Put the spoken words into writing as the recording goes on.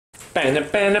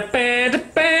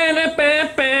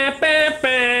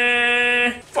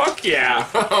Fuck yeah.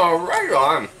 Right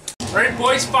on. Alright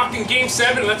boys, fucking game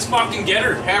 7, let's fucking get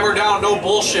her. Hammer down, no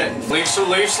bullshit. Leafs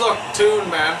look tuned,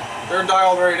 man. They're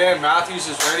dialed right in. Matthews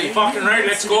is ready. Fucking right,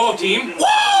 let's go team.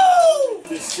 Woo!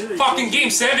 Fucking game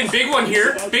 7, big one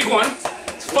here, big one.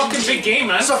 Fucking big game,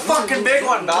 man. It's a fucking big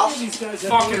one, Bal.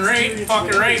 Fucking right,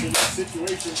 fucking right.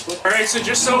 Alright, so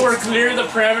just so we're clear, the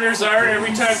parameters are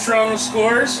every time Toronto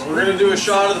scores, we're gonna do a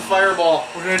shot of the fireball.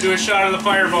 We're gonna do a shot of the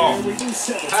fireball.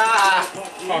 Ah!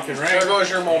 Fucking right. There goes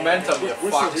your momentum, you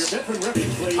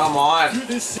fucks. Come on.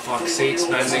 Fuck's sakes,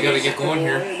 man, they gotta get going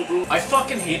here. I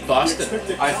fucking hate Boston.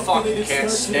 I fucking can't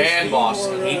stand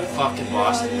Boston. I hate fucking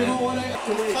Boston, man.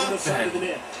 Fuck,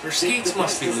 man. Their skates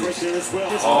must be loose.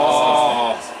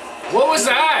 Oh. What was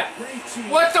that?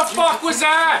 What the fuck was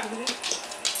that?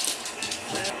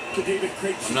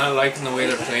 I'm not liking the way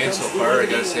they're playing so far, I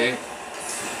gotta say.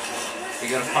 They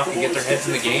gotta fucking get their heads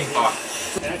in the game, fuck.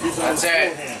 That's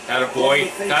it. Got a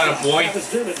boy. Got a boy.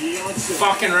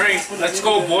 Fucking right. Let's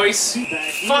go, boys.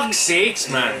 Fuck's sakes,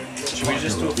 man. Should we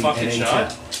just do a fucking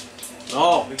shot?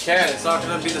 No, we can't. It's not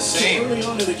gonna be the same. We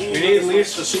need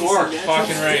Leafs to score.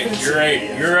 Fucking right. You're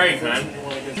right. You're right, man.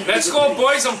 Let's go,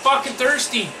 boys. I'm fucking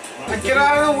thirsty. Get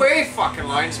out of the way, fucking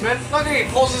linesman. Look at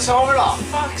he pulls his helmet off.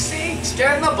 Fuck's sakes.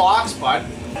 Get in the box, bud.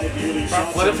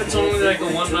 What if it's only like a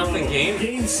 1-0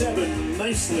 game?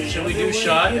 Should we do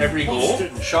shot every goal?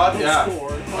 Shot, yeah.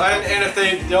 And if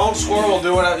they don't score, we'll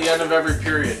do it at the end of every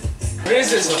period. What is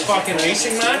this, a fucking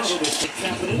racing match?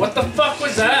 What the fuck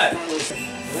was that?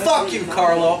 Fuck you,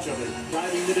 Carlo.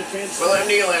 William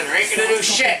Nylander ain't gonna do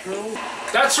shit.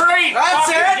 That's right. That's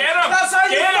fucking it. Get him. That's how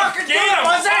you Get him. fucking do Get it, him.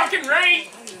 was it? Fucking right.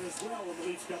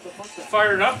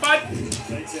 Fired up, bud.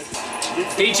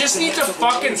 They just need to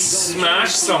fucking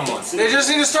smash someone. They just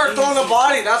need to start throwing the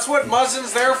body. That's what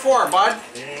Muzzin's there for, bud.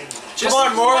 Just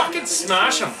Come on, more. fucking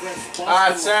smash them.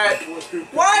 That's it.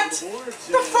 What?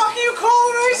 The fuck are you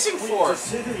calling icing for?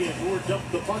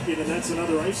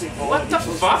 What the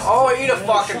fuck? Oh, eat a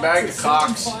fucking bag of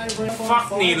cocks. Fuck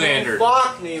Nylander.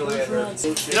 Fuck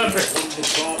Nylander. Get up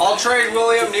here. I'll trade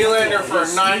William Nylander for a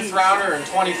 9th rounder in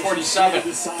 2047.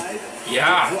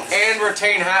 Yeah. And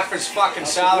retain half his fucking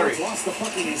salary.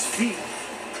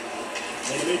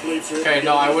 Okay,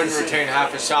 no, I wouldn't retain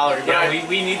half his salary. But Yeah,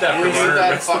 we need that. we for need Marner.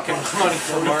 that fucking money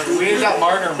for Marner. We need that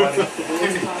Marner money.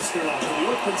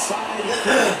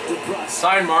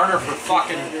 Sign Marner for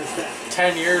fucking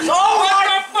 10 years. Oh, what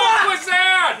the fuck was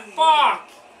that? Fuck!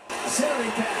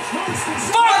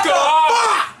 Fuck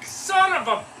off! Son of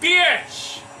a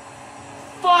bitch!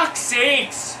 Fuck's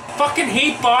sakes! Fucking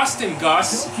hate Boston,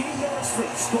 Gus.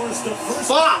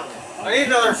 Fuck! I need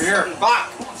another beer.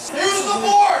 Fuck! Use the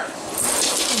board!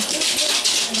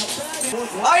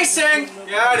 Icing!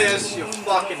 Yeah, it is, you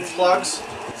fucking plugs.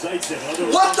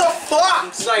 What the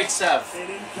fuck, Zaitsev?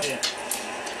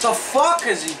 The fuck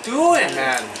is he doing,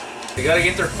 man? They gotta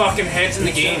get their fucking heads in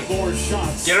the game.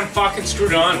 Get them fucking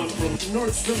screwed on.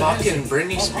 Fucking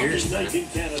Britney Spears, man.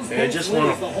 I just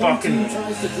wanna fucking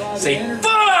say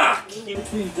fuck!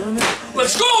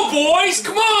 Let's go, boys!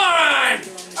 Come on!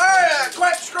 Hey,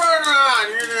 quit screwing around!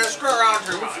 You're gonna screw around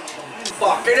too much.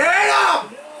 Fucking hit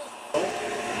him!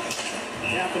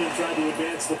 Kapanen tried to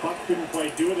advance the puck, couldn't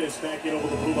quite do it. It's back in over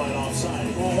the blue line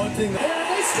offside. Well, one thing.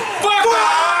 Fuck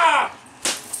off!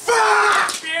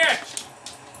 Fuck! Bitch!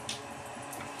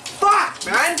 Fuck,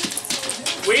 man!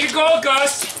 Way to go,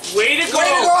 Gus! Way to go! Way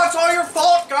to go! It's all your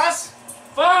fault, Gus!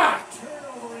 Fuck!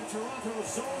 Turnover in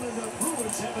Toronto's zone, and the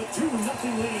Bruins have a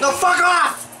 2-0 lead. No, fuck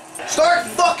off! Start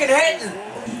fucking hitting!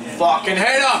 Fucking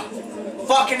hit him!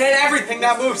 Fucking hit everything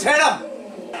that moves. Hit him!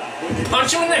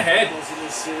 Punch him in the head.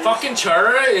 Fucking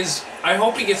Chara is... I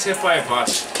hope he gets hit by a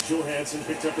bus. Johansson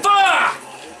picked up. Fuck!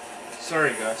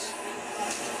 Sorry, Gus.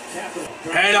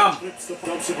 Hit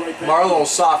him!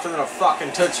 Marlowe's softer than a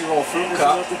fucking Tootsie Roll fruit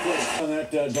cup. On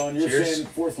that, Don, you're Cheers. saying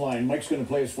fourth line. Mike's going to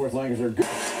play his fourth line because they're good.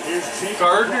 Here's Jake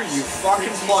Gardner, you fucking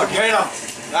plug. Hit him!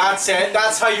 That's it.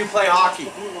 That's how you play hockey.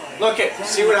 Look it.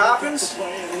 See what happens?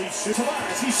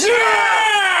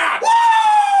 Yeah! Woo!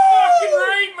 Fucking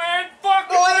right, man!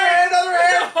 Fucking Oh, other hand, other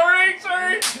hand! Alright,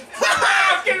 sorry!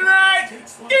 Fucking right!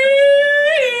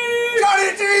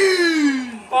 Johnny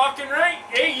D! Fucking right!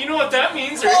 Hey, you know what that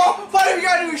means, right? Oh, buddy, we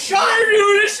gotta do a shot! You're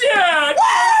doing a shot!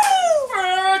 Woo!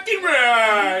 Fucking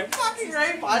right! Fucking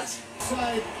right, bud.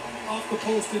 Side off the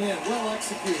post and in. Well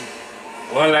executed.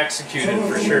 Well executed,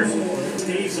 for sure.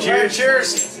 Cheers,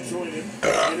 cheers.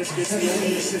 And this gets the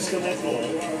only assist on that goal.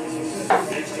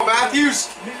 Matthews!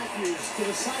 Matthews to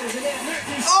the side of the net.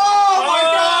 Matthews. Oh my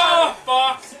god!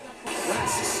 Oh, fuck!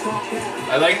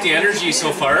 I like the energy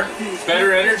so far.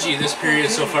 Better energy this period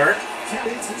so far.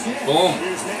 Boom.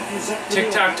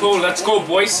 Tic-tac-toe. Let's go,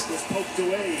 boys.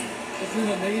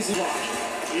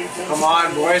 Come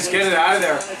on, boys. Get it out of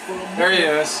there. There he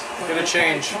is. Get a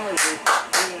change.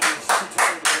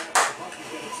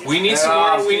 We need some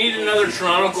more. We need another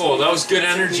Toronto goal. That was good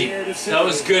energy. That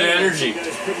was good energy.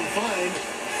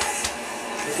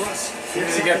 We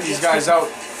need to get these guys out.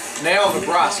 Nail the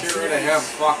Bruss. Get rid of him.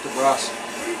 Fuck the Bruss.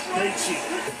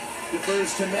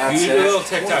 You need a little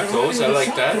tic-tac-toes. I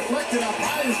like that.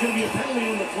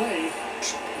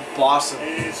 Boston.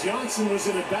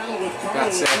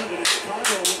 That's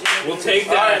it. We'll take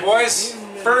that. Alright, boys.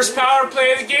 First power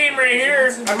play of the game right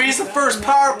here. That means the first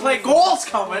power play goal's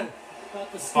coming.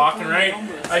 Fucking right.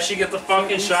 I should get the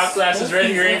fucking shot glasses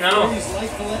ready right now.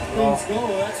 Let's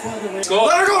go.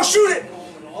 Let her go. Shoot it.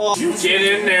 Oh, Get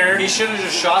in there. he should have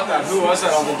just shot that. Who was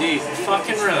that on the D?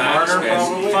 Fucking relax, Marner, man.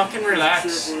 probably. Fucking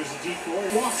relax.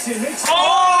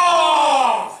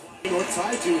 Oh!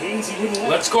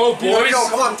 Let's go, boys. Here we go.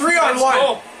 Come on. 3-on-1.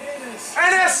 Let's go.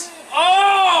 Ennis!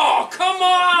 Oh, come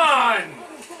on.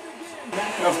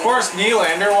 Of course,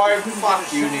 Nylander. Why?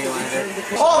 Fuck you,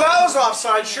 Nylander. Oh, that was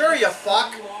offside. Sure, you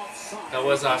fuck. That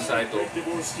was offside, though.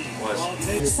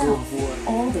 Was.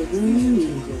 All the room you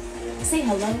need. Say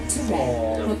hello to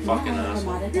Red. Book fucking now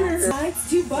asshole. at Armada.sides,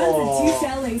 2 buns and 2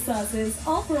 chalet sauces.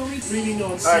 All for only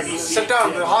Alright, sit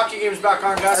down. The hockey game's back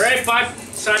on, guys. Alright, bud.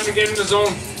 It's time to get in the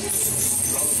zone.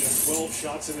 12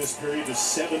 shots in this period to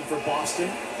 7 for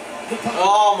Boston.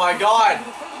 Oh my God.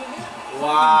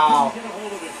 Wow.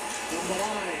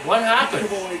 What happened?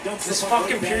 This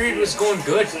fucking period was going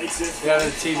good. Yeah, the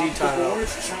TV timeout.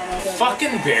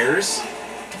 Fucking Bears.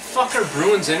 The fuck are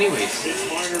Bruins anyways?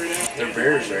 They're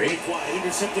Bears, right?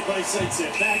 Intercepted by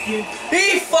Zaitsev. Back in.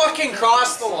 He fucking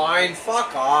crossed the line.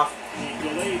 Fuck off. He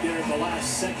delayed there at the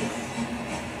last second.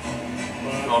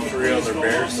 Oh, for real, they're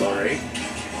Bears, though, right?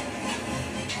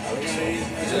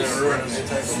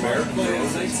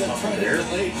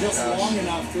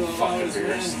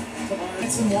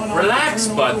 Relax,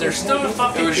 bud. There's still a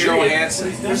fucking It was period.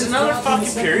 Johansson. There's another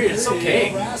fucking period. It's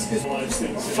okay.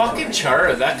 Fucking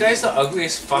Chara. That guy's the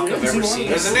ugliest fuck I've ever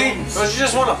seen. Isn't he? Don't you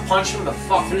just want to punch him in the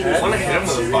fucking I head? want to hit him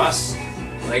with a bus.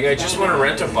 Like, I just want to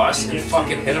rent a bus and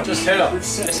fucking hit him. Just hit him.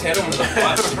 Just hit him with a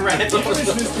bus.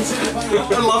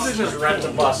 I'd love to just rent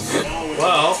a bus.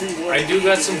 Well, I do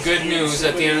got some good news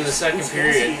at the end of the second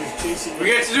period. We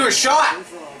get to do a shot.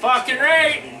 Fucking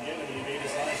right!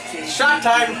 Shot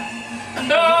time.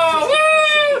 No!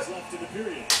 Woo!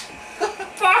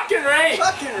 Fucking right!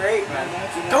 Fucking great, man.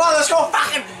 Come on, let's go.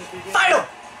 Fucking fight him.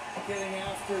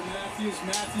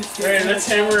 Alright, let's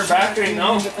hammer her back right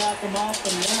now.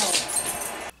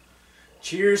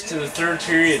 Cheers to the third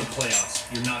period. Playoffs.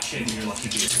 You're not shaving your lucky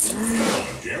beard.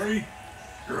 Gary?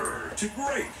 To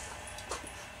great.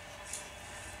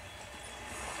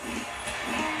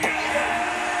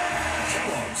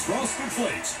 Kellogg's Frosted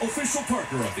Flakes, official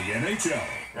partner of the NHL.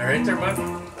 Alright there, bud.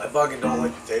 I fucking don't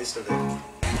like the taste of it.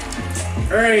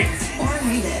 Alright. What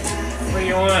do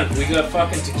you want? We got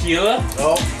fucking tequila?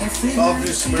 Oh, I'll do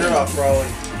Smirnoff probably.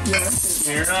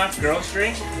 Smirnoff grocery?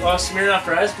 Oh, Smirnoff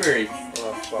raspberry.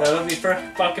 Oh, fuck. That'll be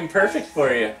fucking perfect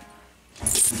for you.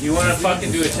 You want to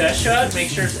fucking do a test shot? Make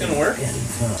sure it's gonna work?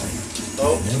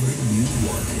 Oh.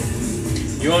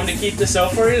 You want me to keep this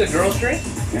out for you, the grocery?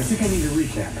 I think I need to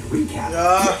recap.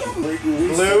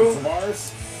 Blue.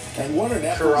 And one in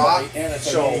Karat.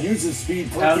 Show. uses speed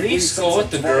At least go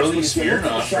with the girly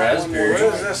Smirnoff raspberry. What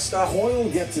is this stuff? Coil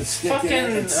gets a stick Fucking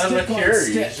in and a liqueur.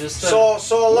 You just So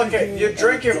look at you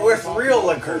drink it with real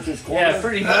liquor. yeah,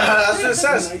 pretty much. That's what it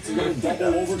says.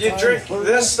 You drink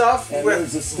this stuff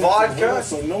with vodka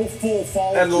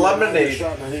and lemonade.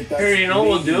 Here, you know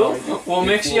what we'll do? We'll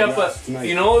mix you up a,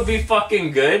 you know what would be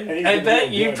fucking good? I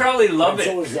bet you'd probably love it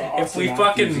if we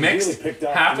fucking mixed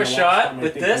half a shot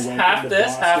with this, half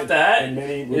that.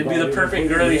 It'd be the perfect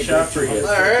girly shot for you.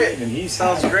 Alright,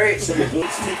 sounds great.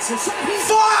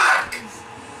 Fuck!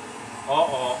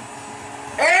 Uh-oh.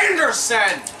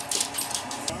 Anderson!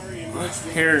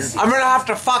 Here. I'm gonna have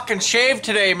to fucking shave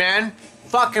today, man.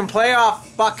 Fucking playoff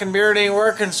fucking beard ain't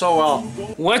working so well.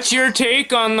 What's your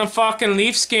take on the fucking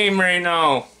Leafs game right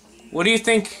now? What do you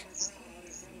think?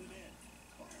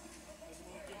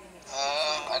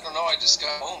 I don't know, I just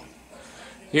got home.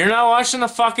 You're not watching the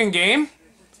fucking game?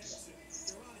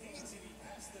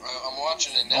 I'm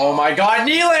watching it now. Oh my god,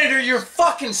 Nylander, you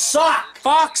fucking suck!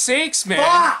 Fuck's sakes, man.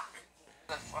 Fuck! What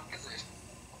the fuck is it?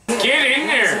 Get in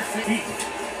there.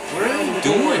 What are you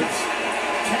doing?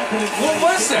 What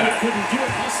was that?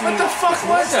 What the fuck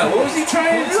was that? What was he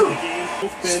trying to do?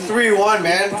 It's 3-1,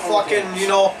 man. Fucking, you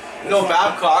know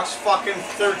Babcock's fucking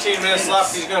 13 minutes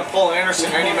left. He's gonna pull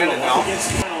Anderson any minute now.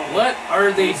 What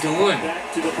are they doing?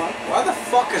 Why the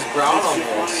fuck is Brown on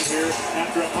this?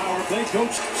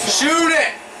 Shoot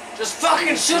it! Just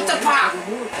fucking shoot the puck!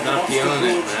 Not feeling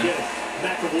it, man.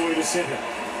 McAvoy to center.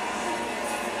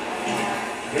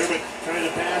 Dermott trying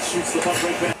to pass, shoots the puck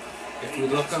right back. If we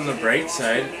look on the bright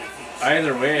side,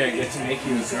 either way, I get to make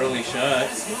you a girly shot.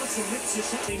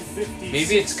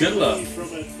 Maybe it's good luck.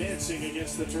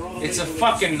 It's a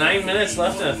fucking 9 minutes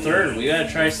left in a third. We gotta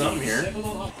try something here.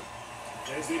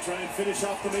 As they try and finish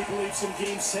off the Maple Leafs in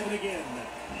Game 7 again.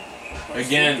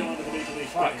 Again.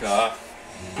 Fuck off.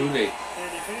 Too late.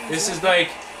 This is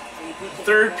like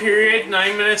third period,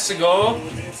 9 minutes to go.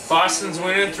 Boston's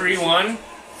winning 3-1.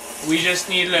 We just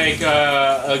need like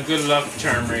a good luck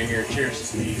charm right here.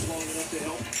 Cheers.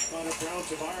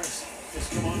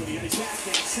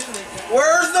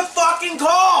 Where's the fucking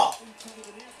call?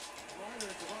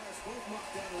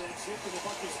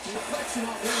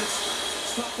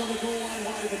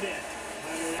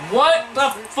 What the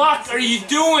fuck are you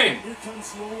doing?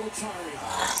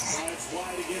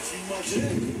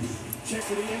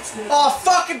 Oh,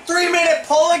 fucking 3-minute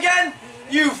pull again?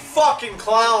 You fucking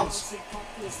clowns.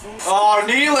 Oh,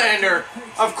 Nylander.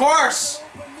 Of course.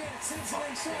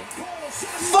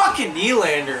 Fucking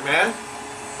Nylander, man.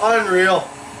 Unreal.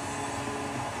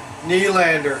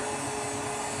 Nylander.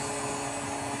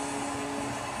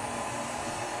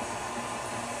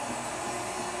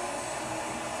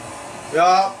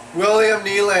 Yeah, William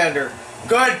Nylander.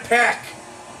 Good pick.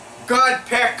 Good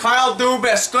pick. Kyle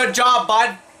Dubas. Good job,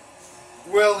 bud.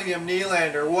 William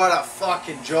Nylander. What a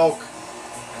fucking joke.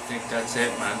 I think that's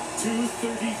it, man.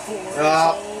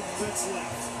 2:34.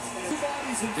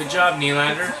 Good job,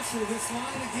 Nylander.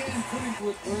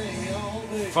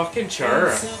 Fucking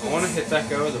Chara. I want to hit that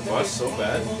guy with a bus so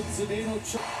bad.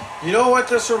 You know what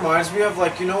this reminds me of?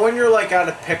 Like, you know when you're like at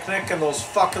a picnic and those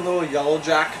fucking little yellow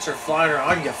jackets are flying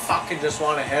around, you fucking just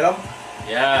want to hit them?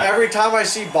 Yeah. Every time I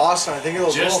see Boston, I think of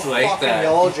those Just little like fucking that.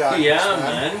 yellow jackets, Yeah,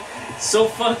 man. So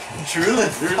fucking true.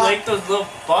 They're like those little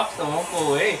fucks that won't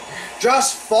go away.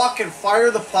 Just fucking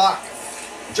fire the puck.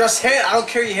 Just hit. I don't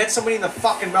care. You hit somebody in the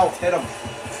fucking mouth. Hit them.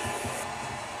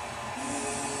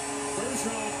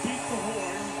 Bergeron beat the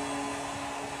horn.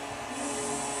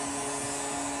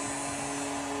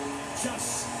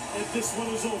 Just as this one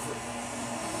is over,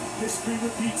 history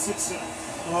repeats itself.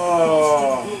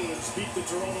 Oh. The Bruins beat the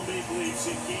Toronto Maple Leafs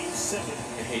in Game 7.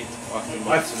 I hate the fucking I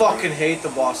Boston fucking hate the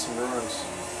Boston Bruins.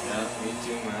 Yeah, me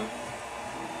too, man.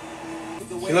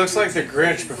 He looks like the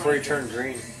Grinch before he turned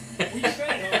green. You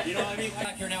know, I mean,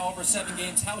 back here now over 7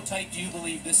 games. How tight do you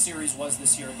believe this series was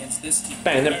this year against this team?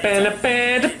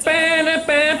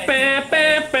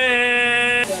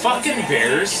 Fucking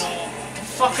Bears.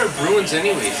 Fuck are Bruins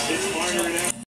anyways. It's Marner and